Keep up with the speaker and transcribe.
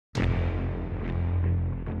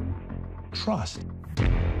trust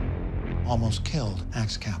almost killed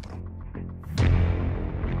Axe Capital.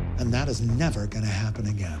 And that is never going to happen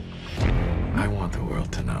again. I want the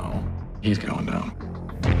world to know he's going down.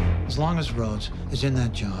 As long as Rhodes is in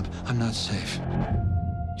that job, I'm not safe.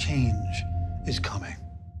 Change is coming.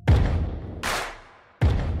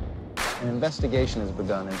 An investigation has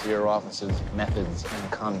begun into your office's methods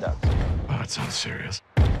and conduct. Oh, that sounds serious.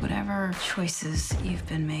 Whatever choices you've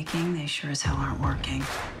been making, they sure as hell aren't working.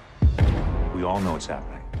 We all know what's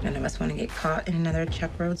happening. None of us want to get caught in another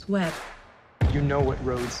Chuck Rhodes web. You know what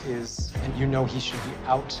Rhodes is, and you know he should be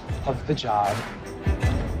out of the job.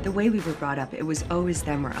 The way we were brought up, it was always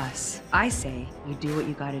them or us. I say you do what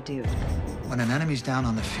you gotta do. When an enemy's down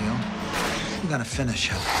on the field, you gotta finish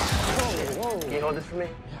him. Whoa. Can you hold this for me?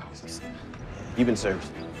 You've been served.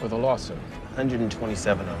 With a lawsuit.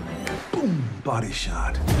 127 of them. Boom, body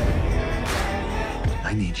shot.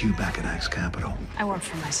 I need you back at Axe Capital. I work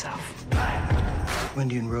for myself.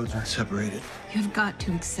 Wendy and Rhodes aren't separated. You've got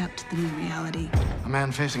to accept the new reality. A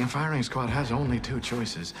man facing a firing squad has only two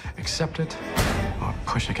choices: accept it or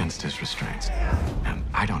push against his restraints. And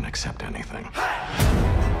I don't accept anything.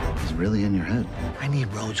 He's really in your head. I need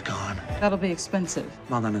Rhodes gone. That'll be expensive.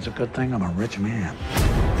 Well, then it's a good thing I'm a rich man.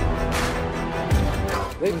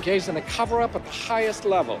 They've engaged in a cover-up at the highest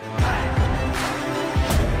level.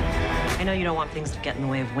 I know you don't want things to get in the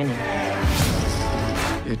way of winning.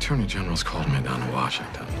 The Attorney General's called me down to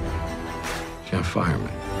Washington. She's gonna fire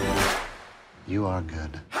me. You are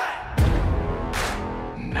good.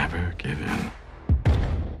 Never give in.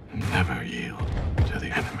 Never yield to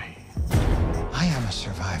the enemy. I am a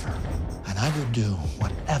survivor, and I will do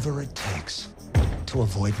whatever it takes to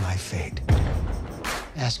avoid my fate.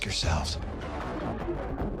 Ask yourselves,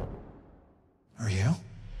 are you?